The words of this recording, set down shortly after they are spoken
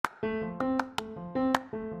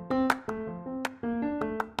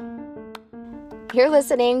You're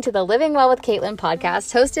listening to the Living Well with Caitlin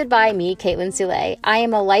podcast, hosted by me, Caitlin Soule. I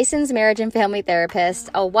am a licensed marriage and family therapist,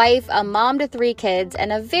 a wife, a mom to 3 kids,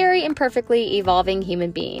 and a very imperfectly evolving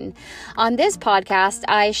human being. On this podcast,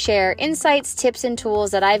 I share insights, tips, and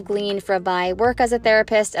tools that I've gleaned from my work as a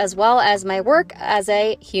therapist, as well as my work as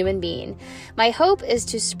a human being. My hope is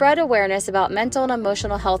to spread awareness about mental and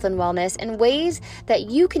emotional health and wellness in ways that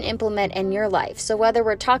you can implement in your life. So whether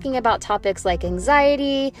we're talking about topics like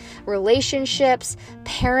anxiety, relationships,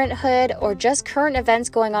 parenthood, or just current events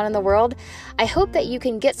going on in the world, I hope that you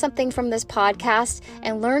can get something from this podcast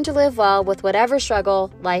and learn to live well with whatever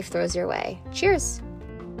struggle life throws your way. Cheers.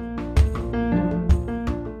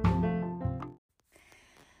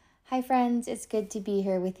 Hi friends, it's good to be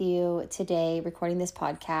here with you today recording this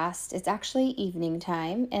podcast. It's actually evening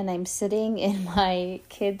time and I'm sitting in my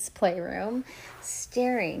kids' playroom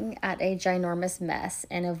staring at a ginormous mess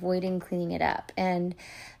and avoiding cleaning it up, and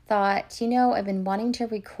thought, I've been wanting to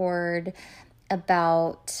record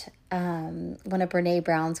about one of Brene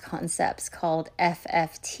Brown's concepts called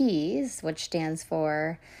FFTs, which stands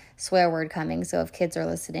for swear word coming. So if kids are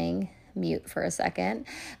listening, mute for a second,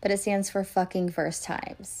 but it stands for fucking first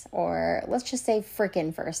times, or let's just say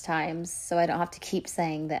frickin' first times. So I don't have to keep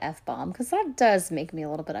saying the F-bomb, because that does make me a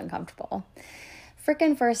little bit uncomfortable.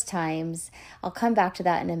 Frickin' first times. I'll come back to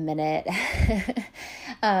that in a minute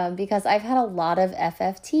because I've had a lot of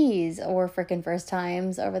FFTs or frickin' first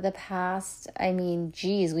times over the past,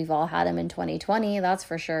 we've all had them in 2020, that's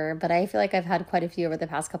for sure. But I feel like I've had quite a few over the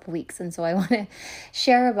past couple weeks. And so I want to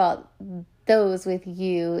share about those with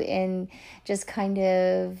you and just kind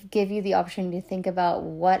of give you the opportunity to think about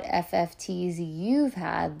what FFTs you've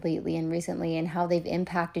had lately and recently and how they've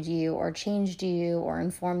impacted you or changed you or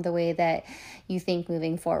informed the way that you think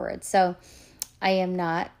moving forward. So I am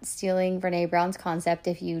not stealing Brene Brown's concept.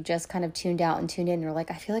 If you just kind of tuned out and tuned in, you're like,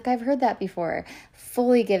 I feel like I've heard that before.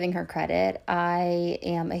 Fully giving her credit. I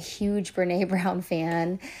am a huge Brene Brown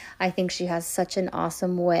fan. I think she has such an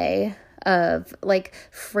awesome way of like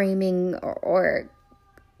framing or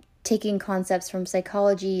taking concepts from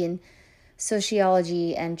psychology and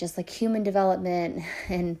sociology and just like human development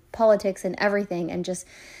and politics and everything, and just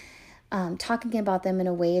talking about them in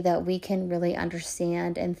a way that we can really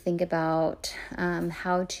understand and think about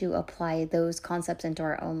how to apply those concepts into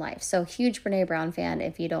our own life. So huge Brene Brown fan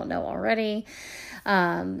if you don't know already.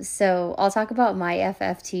 So I'll talk about my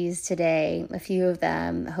FFTs today, a few of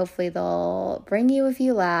them. Hopefully they'll bring you a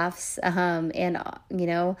few laughs and,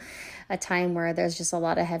 a time where there's just a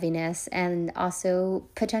lot of heaviness, and also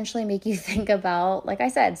potentially make you think about, like I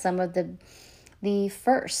said, some of the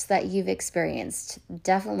firsts that you've experienced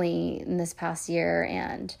definitely in this past year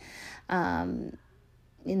and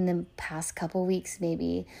in the past couple weeks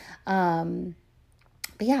maybe. But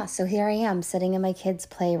yeah, so here I am sitting in my kids'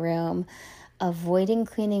 playroom, avoiding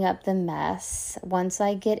cleaning up the mess. Once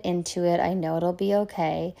I get into it, I know it'll be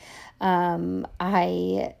okay.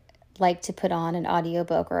 I like to put on an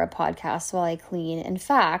audiobook or a podcast while I clean. In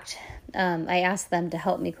fact, I asked them to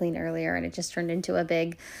help me clean earlier, and it just turned into a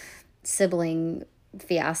big sibling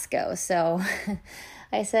fiasco. So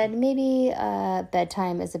I said maybe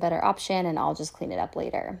bedtime is a better option and I'll just clean it up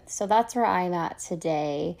later. So that's where I'm at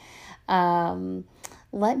today.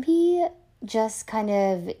 Let me just kind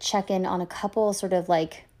of check in on a couple sort of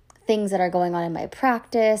like things that are going on in my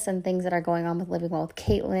practice and things that are going on with Living Well with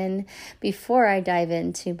Caitlin before I dive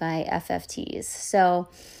into my FFTs. So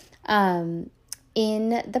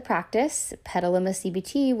in the practice, Petaluma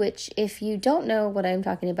CBT, which if you don't know what I'm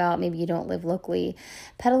talking about, maybe you don't live locally,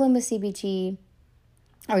 Petaluma CBT,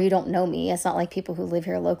 or you don't know me, it's not like people who live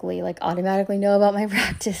here locally like automatically know about my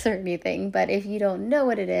practice or anything, but if you don't know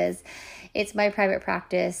what it is, it's my private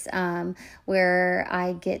practice where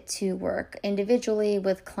I get to work individually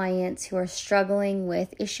with clients who are struggling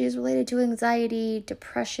with issues related to anxiety,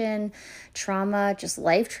 depression, trauma, just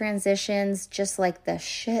life transitions, just like the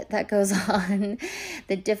shit that goes on,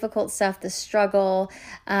 the difficult stuff, the struggle,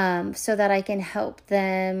 so that I can help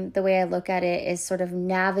them. The way I look at it is sort of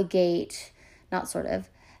navigate,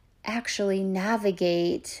 actually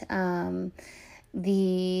navigate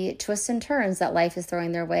the twists and turns that life is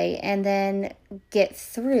throwing their way, and then get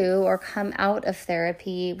through or come out of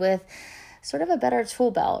therapy with sort of a better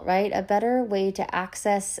tool belt, right? A better way to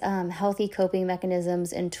access healthy coping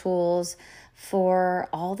mechanisms and tools for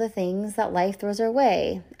all the things that life throws our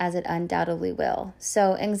way, as it undoubtedly will.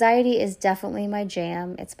 So anxiety is definitely my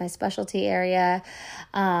jam. It's my specialty area.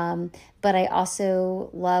 But I also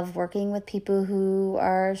love working with people who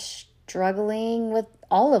are struggling with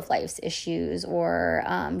all of life's issues, or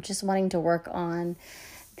just wanting to work on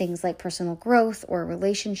things like personal growth or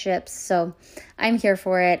relationships. So I'm here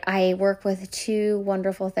for it. I work with two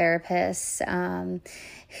wonderful therapists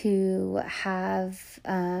who have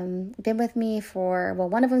been with me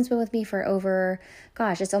one of them's been with me for over,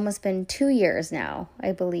 it's almost been 2 years now,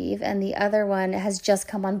 I believe. And the other one has just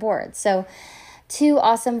come on board. So two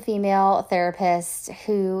awesome female therapists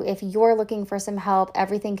who, if you're looking for some help,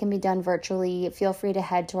 everything can be done virtually. Feel free to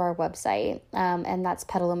head to our website, and that's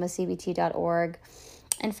petalumacbt.org,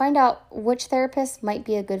 and find out which therapist might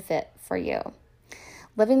be a good fit for you.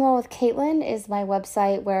 Living Well with Caitlin is my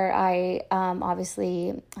website where I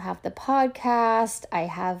obviously have the podcast. I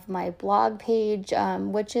have my blog page,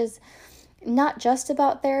 which is not just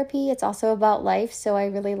about therapy, it's also about life. So I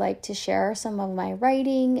really like to share some of my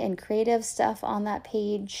writing and creative stuff on that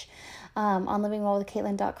page, on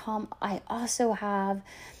livingwellwithcaitlin.com. I also have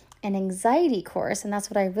an anxiety course, and that's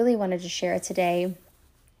what I really wanted to share today,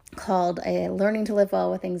 called Learning to Live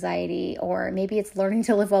Well with Anxiety, or maybe it's Learning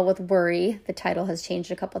to Live Well with Worry. The title has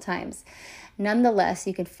changed a couple times. Nonetheless,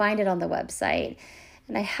 you can find it on the website.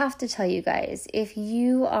 And I have to tell you guys, if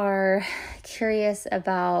you are curious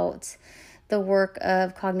about the work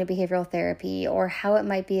of cognitive behavioral therapy or how it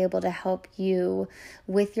might be able to help you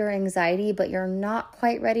with your anxiety, but you're not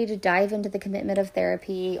quite ready to dive into the commitment of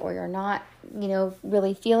therapy, or you're not,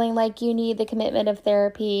 really feeling like you need the commitment of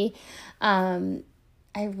therapy,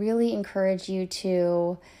 I really encourage you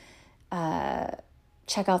to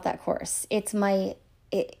check out that course. It's one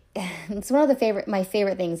of my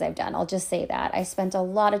favorite things I've done. I'll just say that. I spent a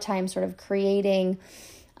lot of time sort of creating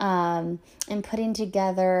and putting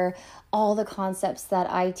together all the concepts that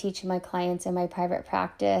I teach my clients in my private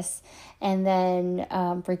practice, and then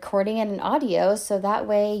recording it in audio, so that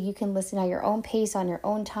way you can listen at your own pace, on your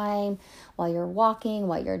own time, while you're walking,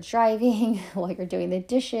 while you're driving, while you're doing the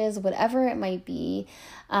dishes, whatever it might be.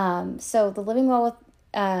 So the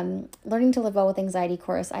Learning to Live Well with Anxiety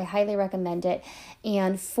course, I highly recommend it.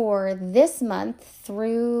 And for this month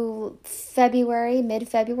through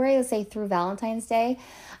mid-February, let's say through Valentine's Day,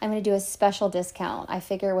 I'm going to do a special discount. I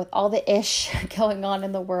figure with all the ish going on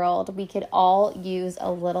in the world, we could all use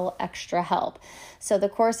a little extra help. So the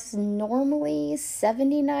course is normally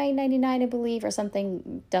 $79.99, I believe, or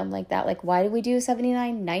something dumb like that. Like, why do we do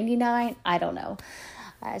 $79.99? I don't know.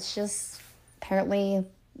 It's just apparently,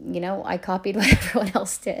 I copied what everyone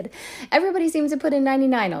else did. Everybody seems to put in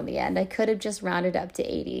 99 on the end. I could have just rounded up to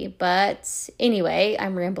 80. But anyway,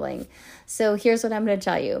 I'm rambling. So here's what I'm going to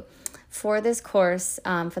tell you. For this course,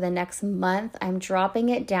 for the next month, I'm dropping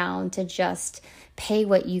it down to just pay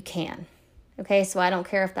what you can. Okay, so I don't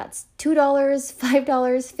care if that's $2, $5,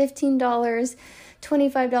 $15,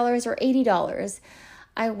 $25, or $80.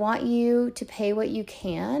 I want you to pay what you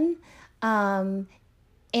can. And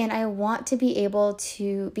I want to be able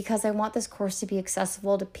to, because I want this course to be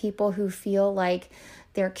accessible to people who feel like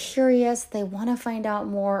they're curious, they want to find out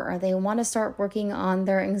more, or they want to start working on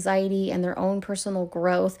their anxiety and their own personal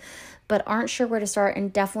growth, but aren't sure where to start,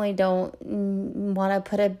 and definitely don't want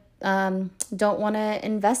to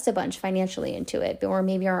invest a bunch financially into it, or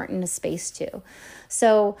maybe aren't in a space to.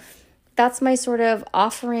 So that's my sort of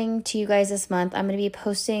offering to you guys this month. I'm going to be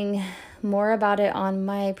posting more about it on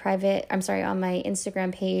my on my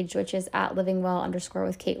Instagram page, which is at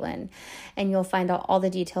livingwell_with_Caitlin. And you'll find out all the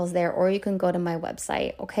details there, or you can go to my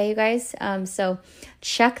website. Okay, you guys? So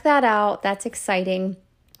check that out. That's exciting.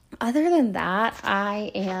 Other than that,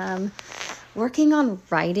 I am working on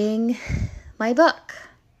writing my book.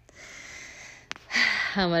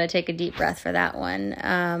 I'm going to take a deep breath for that one.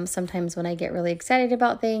 Sometimes when I get really excited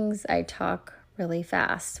about things, I talk really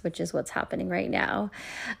fast, which is what's happening right now.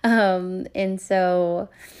 And so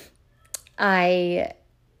I'm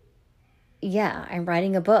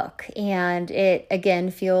writing a book, and it again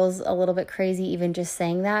feels a little bit crazy even just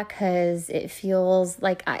saying that, because it feels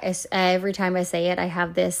like every time I say it, I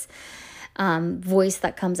have this voice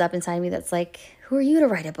that comes up inside me that's like, who are you to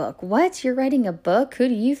write a book? What? You're writing a book? Who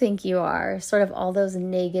do you think you are? Sort of all those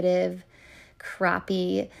negative,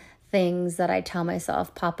 crappy things that I tell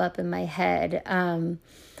myself pop up in my head. And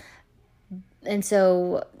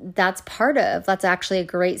so that's actually a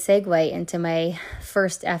great segue into my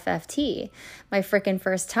first FFT, my freaking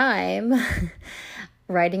first time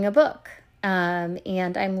writing a book.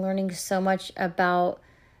 And I'm learning so much about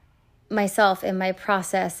myself and my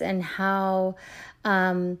process, and how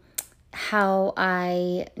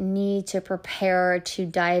I need to prepare to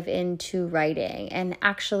dive into writing. And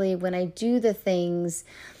actually, when I do the things,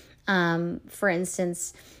 for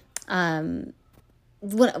instance, when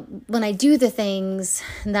I do the things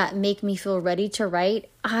that make me feel ready to write,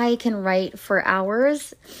 I can write for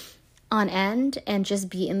hours on end and just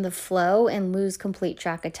be in the flow and lose complete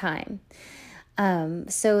track of time.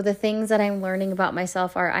 So the things that I'm learning about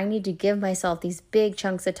myself are I need to give myself these big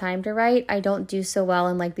chunks of time to write. I don't do so well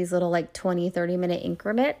in like these little like 20, 30-minute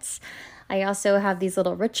increments. I also have these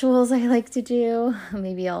little rituals I like to do.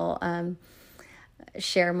 Maybe I'll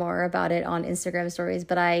share more about it on Instagram stories,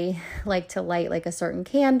 but I like to light like a certain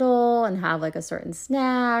candle and have like a certain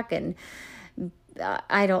snack and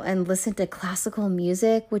and listen to classical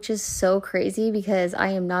music, which is so crazy because I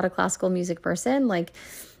am not a classical music person. Like,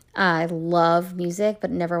 I love music,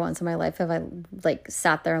 but never once in my life have I like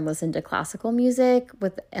sat there and listened to classical music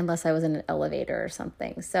unless I was in an elevator or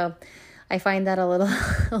something. So I find that a little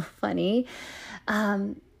funny.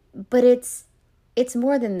 But it's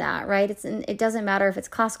more than that, right? It doesn't matter if it's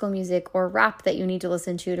classical music or rap that you need to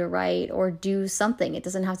listen to write or do something. It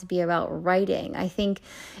doesn't have to be about writing. I think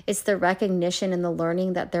it's the recognition and the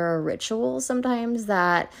learning that there are rituals sometimes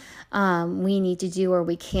that we need to do or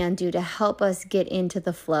we can do to help us get into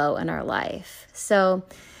the flow in our life. So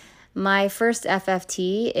my first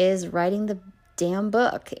FFT is writing the damn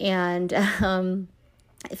book, and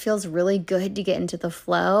it feels really good to get into the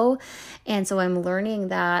flow. And so I'm learning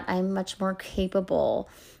that I'm much more capable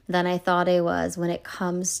than I thought I was when it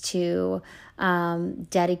comes to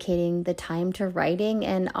dedicating the time to writing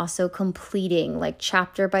and also completing like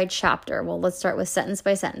chapter by chapter. Well, let's start with sentence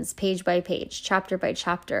by sentence, page by page, chapter by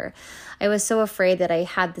chapter. I was so afraid that I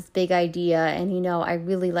had this big idea and, I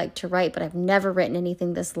really like to write, but I've never written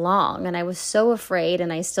anything this long. And I was so afraid,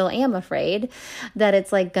 and I still am afraid, that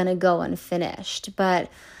it's like going to go unfinished.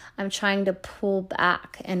 But I'm trying to pull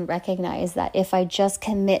back and recognize that if I just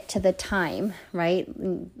commit to the time, right,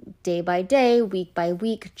 day by day, week by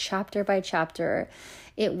week, chapter by chapter,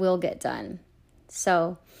 it will get done.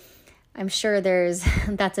 So I'm sure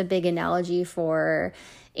that's a big analogy for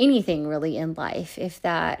anything really in life, if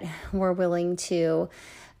that we're willing to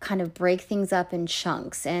kind of break things up in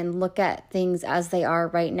chunks and look at things as they are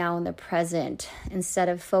right now in the present instead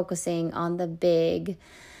of focusing on the big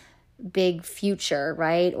future,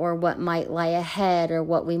 right? Or what might lie ahead, or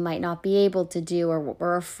what we might not be able to do, or what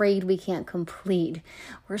we're afraid we can't complete.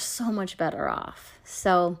 We're so much better off.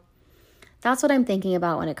 So that's what I'm thinking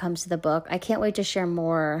about when it comes to the book. I can't wait to share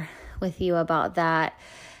more with you about that.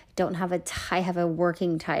 I have a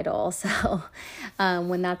working title. So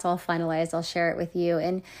when that's all finalized, I'll share it with you.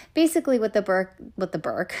 And basically what the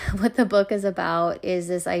book is about is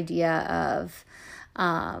this idea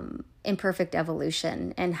of imperfect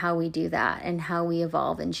evolution and how we do that and how we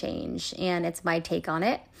evolve and change. And it's my take on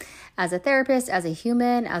it as a therapist, as a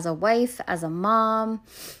human, as a wife, as a mom,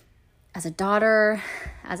 as a daughter,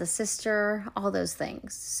 as a sister, all those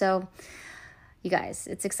things. So you guys,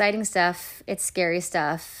 it's exciting stuff. It's scary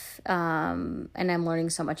stuff. And I'm learning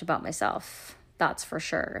so much about myself. That's for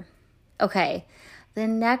sure. Okay. The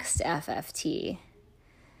next FFT,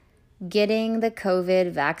 getting the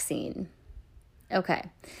COVID vaccine. Okay.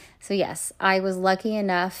 So yes, I was lucky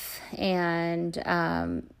enough and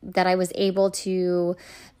that I was able to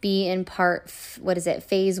be in part,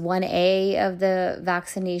 phase 1A of the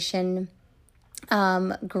vaccination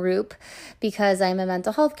group, because I'm a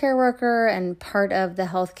mental health care worker and part of the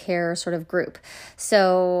healthcare sort of group.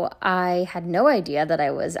 So I had no idea that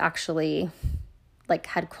I was actually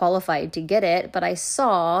had qualified to get it, but I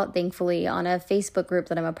saw, thankfully, on a Facebook group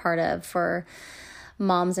that I'm a part of for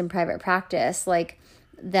moms in private practice,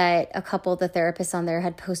 that a couple of the therapists on there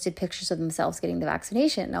had posted pictures of themselves getting the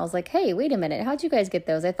vaccination. And I was like, hey, wait a minute, how'd you guys get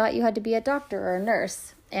those? I thought you had to be a doctor or a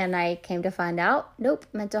nurse. And I came to find out, nope,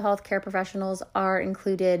 mental health care professionals are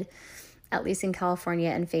included, at least in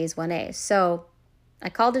California, in phase 1A. So I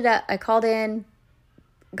called in,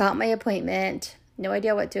 got my appointment, no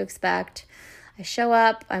idea what to expect. I show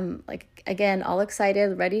up, I'm again, all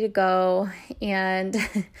excited, ready to go. And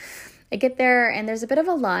I get there and there's a bit of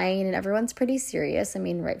a line and everyone's pretty serious. I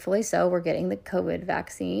mean, rightfully so. We're getting the COVID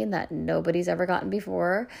vaccine that nobody's ever gotten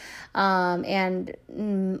before. And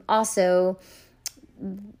also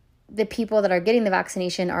the people that are getting the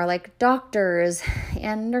vaccination are doctors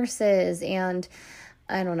and nurses and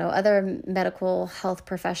other medical health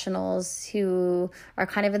professionals who are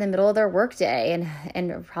kind of in the middle of their workday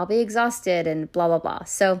and are probably exhausted and blah, blah, blah.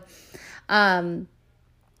 So,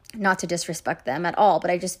 not to disrespect them at all,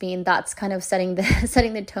 but I just mean that's kind of setting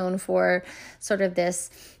the tone for sort of this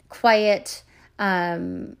quiet,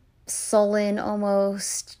 sullen,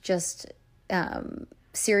 almost just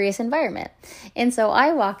serious environment. And so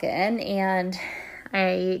I walk in and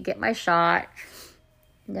I get my shot.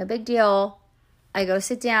 No big deal. I go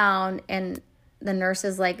sit down and the nurse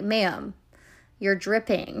is like, ma'am, you're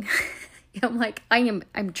dripping. I'm like, I'm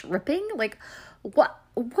dripping? What?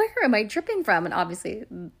 where am I dripping from? And obviously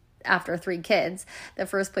after 3 kids, the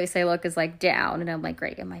first place I look is like down, and I'm like,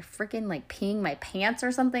 great, am I freaking like peeing my pants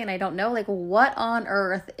or something? And I don't know, like, what on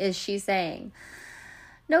earth is she saying?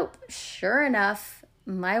 Nope. Sure enough,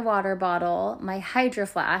 my water bottle, my Hydro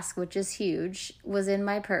Flask, which is huge, was in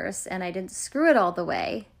my purse, and I didn't screw it all the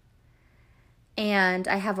way. And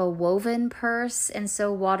I have a woven purse, and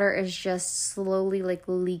so water is just slowly like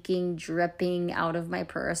leaking, dripping out of my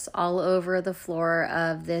purse all over the floor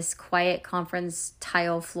of this quiet conference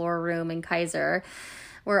tile floor room in Kaiser,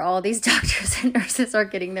 where all these doctors and nurses are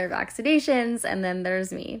getting their vaccinations, and then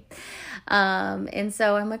there's me. And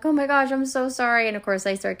so I'm like, oh my gosh, I'm so sorry. And of course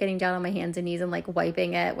I start getting down on my hands and knees and like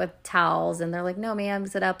wiping it with towels, and they're like, no ma'am,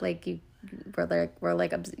 sit up, like you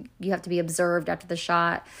have to be observed after the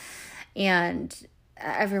shot. And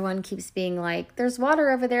everyone keeps being like, there's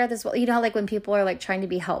water over there. You know how like when people are like trying to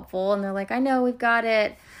be helpful and they're like, I know, we've got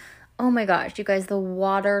it. Oh my gosh, you guys, the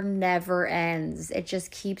water never ends. It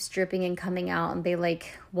just keeps dripping and coming out, and they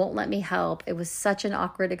like won't let me help. It was such an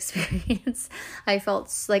awkward experience. I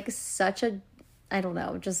felt like such a, I don't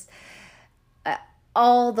know, just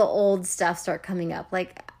all the old stuff start coming up.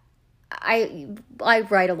 Like I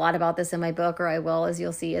write a lot about this in my book, or I will, as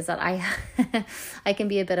you'll see, is that I can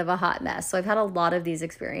be a bit of a hot mess. So I've had a lot of these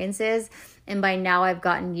experiences, and by now I've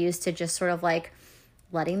gotten used to just sort of like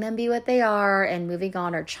letting them be what they are and moving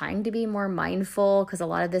on, or trying to be more mindful, because a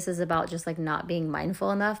lot of this is about just like not being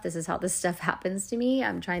mindful enough. This is how this stuff happens to me.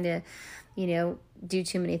 I'm trying to, do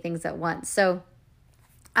too many things at once. So,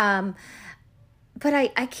 but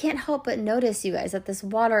I can't help but notice, you guys, that this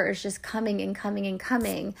water is just coming and coming and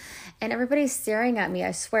coming. And everybody's staring at me,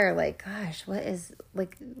 I swear, like, gosh, what is,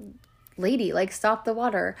 like, lady, like, stop the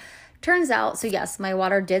water. Turns out, so yes, my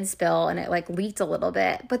water did spill and it, like, leaked a little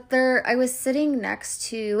bit. But I was sitting next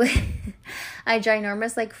to a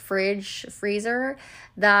ginormous, like, freezer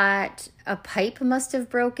that a pipe must have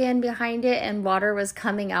broken behind it, and water was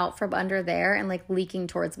coming out from under there and, like, leaking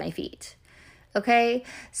towards my feet. Okay,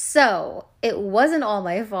 so it wasn't all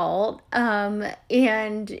my fault. And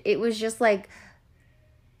it was just like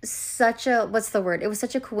such a, what's the word? It was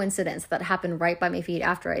such a coincidence that happened right by my feet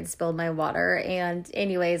after I'd spilled my water. And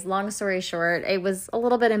anyways, long story short, it was a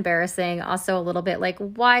little bit embarrassing. Also a little bit like,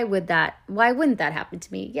 why wouldn't that happen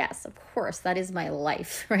to me? Yes, of course, that is my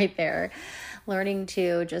life right there. Learning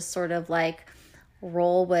to just sort of like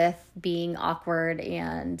roll with being awkward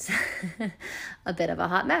and a bit of a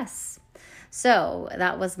hot mess. So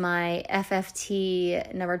that was my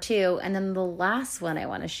FFT number 2. And then the last one I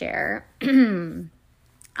want to share,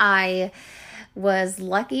 I was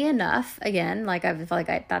lucky enough, again, like I feel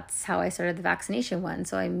like that's how I started the vaccination one.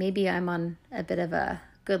 So I'm on a bit of a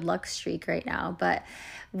good luck streak right now. But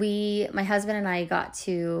my husband and I got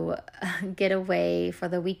to get away for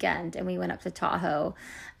the weekend, and we went up to Tahoe.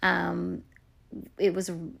 It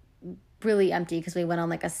was really empty because we went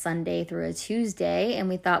on like a Sunday through a Tuesday, and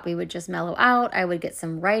we thought we would just mellow out. I would get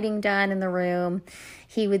some writing done in the room.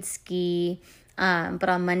 He would ski. But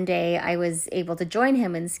on Monday, I was able to join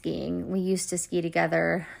him in skiing. We used to ski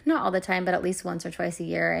together, not all the time, but at least once or twice a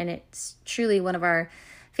year. And it's truly one of our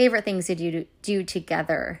favorite things to do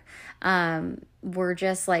together. We're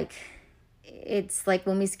just like, it's like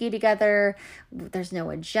when we ski together, there's no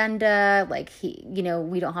agenda. Like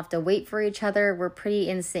we don't have to wait for each other. We're pretty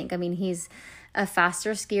in sync. I mean, he's a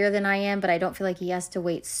faster skier than I am, but I don't feel like he has to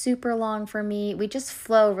wait super long for me. We just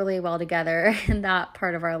flow really well together in that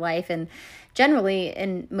part of our life, and generally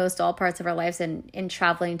in most all parts of our lives, and in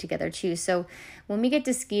traveling together too. So when we get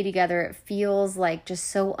to ski together, it feels like just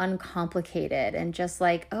so uncomplicated, and just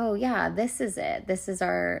like, oh yeah, this is it. This is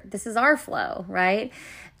our flow, right?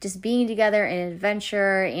 Just being together in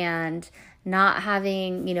adventure, and not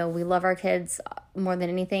having, we love our kids more than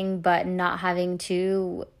anything, but not having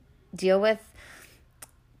to deal with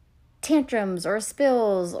tantrums or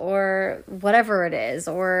spills or whatever it is,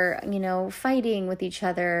 or fighting with each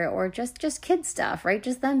other, or just kid stuff, right?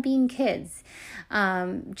 Just them being kids,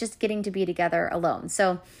 just getting to be together alone.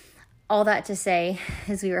 So all that to say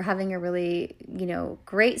is we were having a really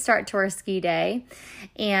great start to our ski day,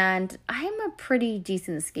 and I'm a pretty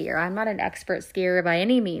decent skier. I'm not an expert skier by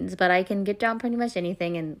any means, but I can get down pretty much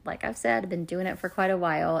anything, and like I've said, I've been doing it for quite a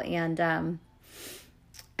while. And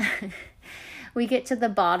we get to the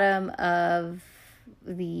bottom of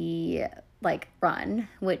the run,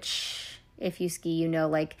 which if you ski,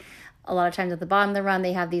 like a lot of times at the bottom of the run,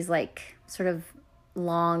 they have these like sort of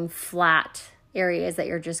long flat areas that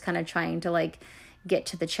you're just kind of trying to like get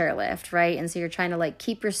to the chairlift, right? And so you're trying to like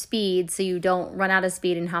keep your speed so you don't run out of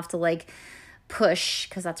speed and have to like push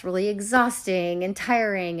because that's really exhausting and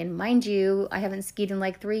tiring. And mind you, I haven't skied in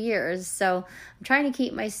like 3 years. So I'm trying to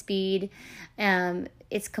keep my speed.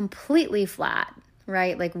 It's completely flat,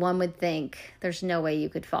 right? Like one would think there's no way you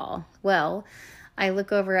could fall. Well, I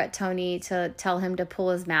look over at Tony to tell him to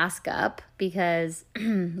pull his mask up because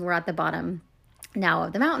we're at the bottom now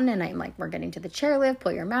of the mountain. And I'm like, we're getting to the chairlift,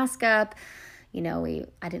 pull your mask up. I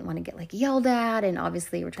didn't want to get like yelled at, and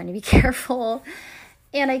obviously we're trying to be careful.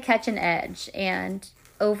 And I catch an edge and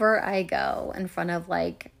over I go in front of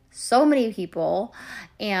like so many people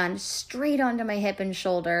and straight onto my hip and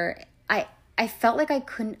shoulder. I felt like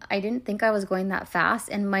I didn't think I was going that fast.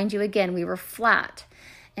 And mind you, again, we were flat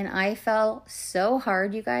and I fell so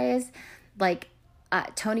hard, you guys. Like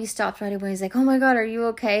Tony stopped right away. He's like, "Oh my God, are you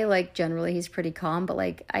okay?" Like generally he's pretty calm, but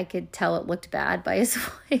like I could tell it looked bad by his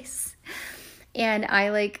voice. And I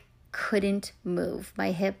like couldn't move.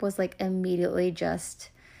 My hip was like immediately just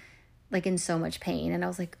like in so much pain. And I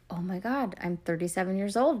was like, oh my God, I'm 37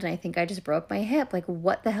 years old and I think I just broke my hip. Like,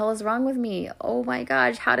 what the hell is wrong with me? Oh my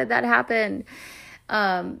gosh, how did that happen?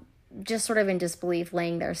 Just sort of in disbelief,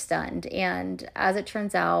 laying there stunned. And as it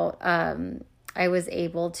turns out, I was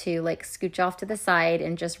able to like scooch off to the side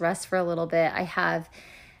and just rest for a little bit. I have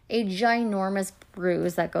a ginormous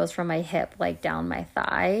bruise that goes from my hip like down my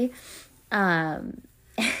thigh.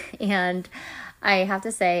 And I have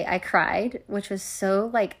to say I cried, which was so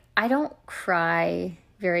like, I don't cry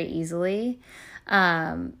very easily. But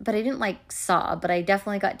I didn't like sob, but I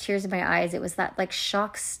definitely got tears in my eyes. It was that like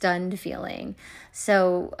shock stunned feeling.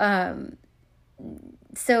 So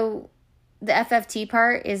the FFT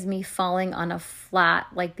part is me falling on a flat,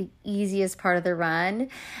 like the easiest part of the run,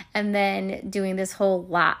 and then doing this whole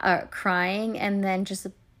crying and then just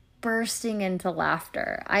bursting into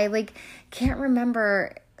laughter. I like can't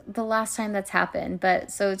remember the last time that's happened,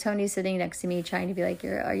 but so Tony's sitting next to me trying to be like,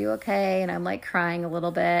 are you okay? And I'm like crying a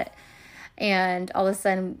little bit. And all of a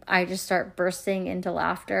sudden I just start bursting into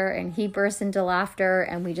laughter and he bursts into laughter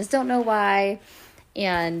and we just don't know why.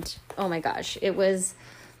 And oh my gosh, it was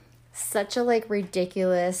such a like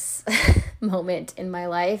ridiculous moment in my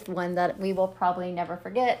life, one that we will probably never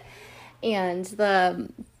forget. And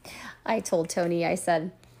I told Tony, I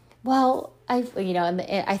said, well,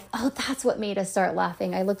 that's what made us start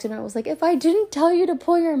laughing. I looked at him and I was like, if I didn't tell you to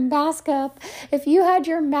pull your mask up, if you had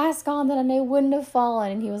your mask on, then I wouldn't have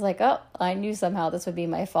fallen. And he was like, oh, I knew somehow this would be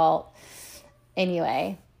my fault.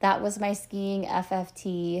 Anyway, that was my skiing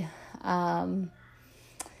FFT.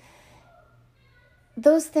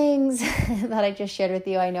 Those things that I just shared with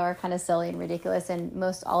you, I know are kind of silly and ridiculous. And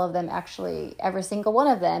most all of them, actually, every single one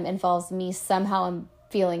of them involves me somehow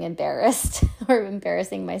feeling embarrassed or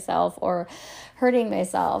embarrassing myself or hurting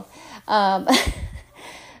myself. But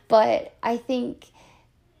I think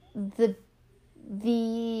what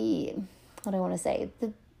do I want to say?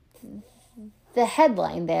 The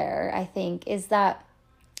headline there, I think, is that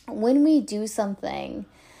when we do something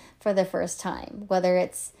for the first time, whether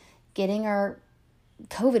it's getting our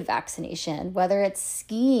COVID vaccination, whether it's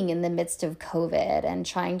skiing in the midst of COVID and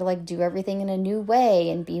trying to like do everything in a new way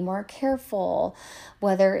and be more careful,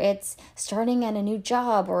 whether it's starting at a new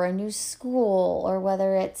job or a new school, or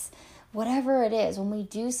whether it's whatever it is, when we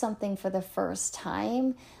do something for the first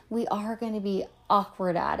time, we are going to be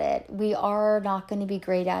awkward at it. We are not going to be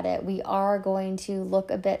great at it. We are going to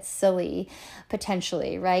look a bit silly,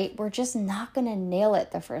 potentially, right? We're just not going to nail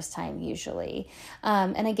it the first time usually.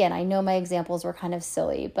 And again, I know my examples were kind of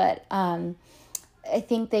silly, but I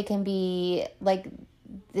think they can be like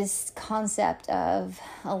this concept of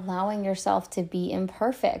allowing yourself to be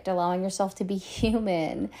imperfect, allowing yourself to be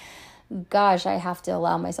human. Gosh, I have to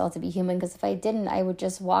allow myself to be human, because if I didn't, I would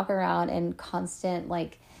just walk around in constant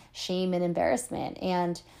like shame and embarrassment.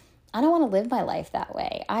 And I don't want to live my life that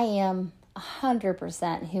way. I am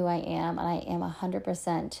 100% who I am, and I am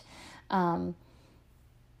 100%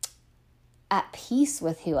 at peace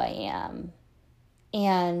with who I am.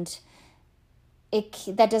 And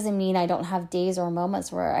that doesn't mean I don't have days or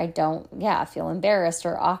moments where I don't, feel embarrassed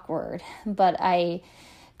or awkward. But I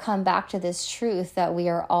come back to this truth that we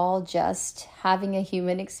are all just having a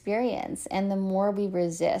human experience. And the more we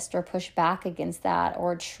resist or push back against that,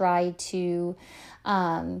 or try to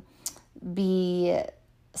be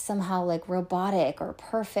somehow like robotic or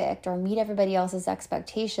perfect or meet everybody else's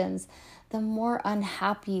expectations, the more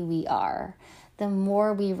unhappy we are. The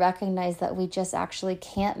more we recognize that we just actually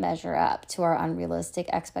can't measure up to our unrealistic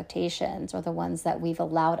expectations, or the ones that we've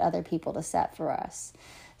allowed other people to set for us.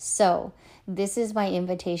 So this is my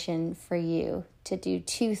invitation for you to do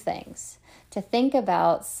two things. To think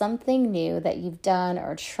about something new that you've done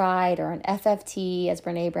or tried, or an FFT, as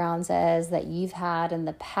Brene Brown says, that you've had in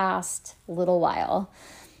the past little while.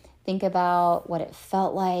 Think about what it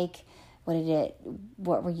felt like.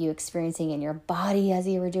 What were you experiencing in your body as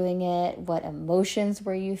you were doing it? What emotions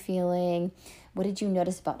were you feeling? What did you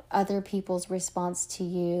notice about other people's response to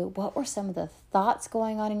you? What were some of the thoughts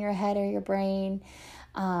going on in your head or your brain,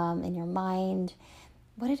 in your mind?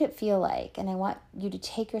 What did it feel like? And I want you to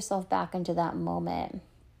take yourself back into that moment.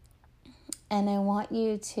 And I want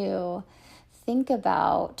you to think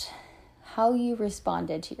about how you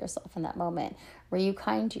responded to yourself in that moment. Were you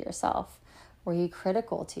kind to yourself? Were you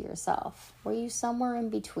critical to yourself? Were you somewhere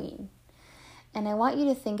in between? And I want you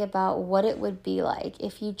to think about what it would be like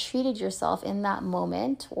if you treated yourself in that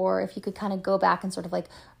moment, or if you could kind of go back and sort of like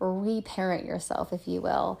reparent yourself, if you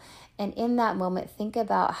will. And in that moment, think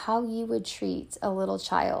about how you would treat a little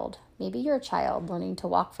child, maybe your child learning to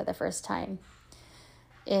walk for the first time.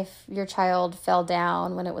 If your child fell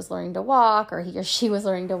down when it was learning to walk, or he or she was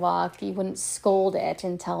learning to walk, you wouldn't scold it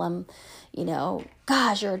and tell him,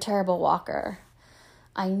 gosh, you're a terrible walker.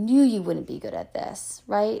 I knew you wouldn't be good at this,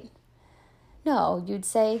 right? No, you'd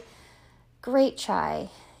say, great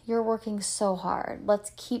try. You're working so hard.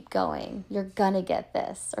 Let's keep going. You're gonna get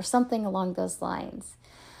this, or something along those lines.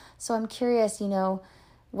 So I'm curious,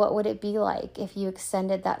 what would it be like if you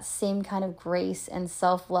extended that same kind of grace and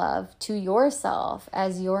self-love to yourself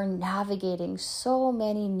as you're navigating so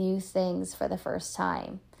many new things for the first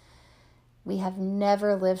time? We have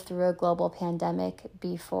never lived through a global pandemic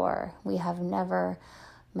before. We have never,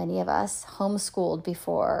 many of us, homeschooled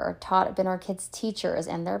before, or been our kids' teachers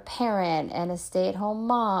and their parent and a stay-at-home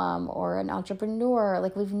mom or an entrepreneur.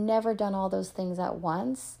 Like, we've never done all those things at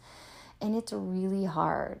once, and it's really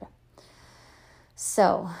hard.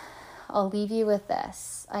 So I'll leave you with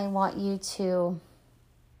this. I want you to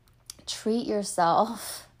treat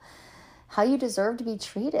yourself how you deserve to be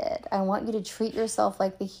treated. I want you to treat yourself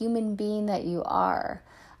like the human being that you are.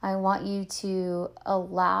 I want you to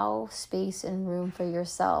allow space and room for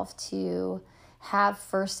yourself to have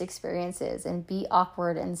first experiences and be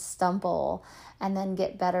awkward and stumble and then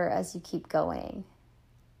get better as you keep going.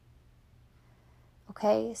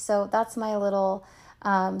 Okay, so that's my little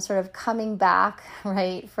sort of coming back,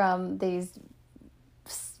 right, from these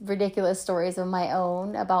ridiculous stories of my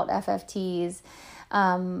own about FFTs.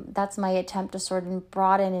 That's my attempt to sort of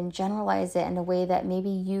broaden and generalize it in a way that maybe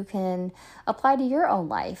you can apply to your own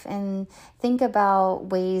life, and think about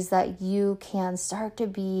ways that you can start to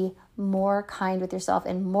be more kind with yourself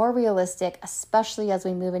and more realistic, especially as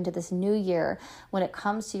we move into this new year, when it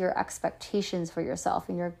comes to your expectations for yourself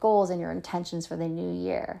and your goals and your intentions for the new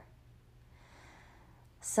year.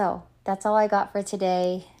 So that's all I got for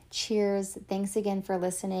today. Cheers. Thanks again for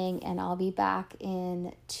listening, and I'll be back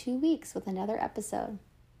in 2 weeks with another episode.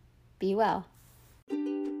 Be well.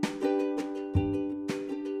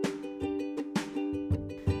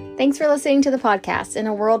 Thanks for listening to the podcast. In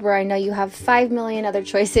a world where I know you have 5 million other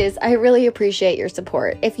choices, I really appreciate your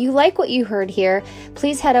support. If you like what you heard here,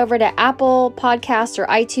 please head over to Apple Podcasts or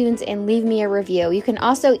iTunes and leave me a review. You can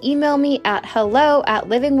also email me at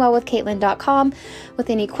hello@livingwellwithcaitlin.com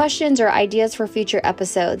with any questions or ideas for future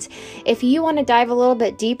episodes. If you want to dive a little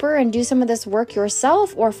bit deeper and do some of this work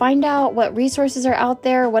yourself, or find out what resources are out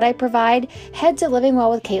there, what I provide, head to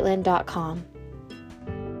livingwellwithcaitlin.com.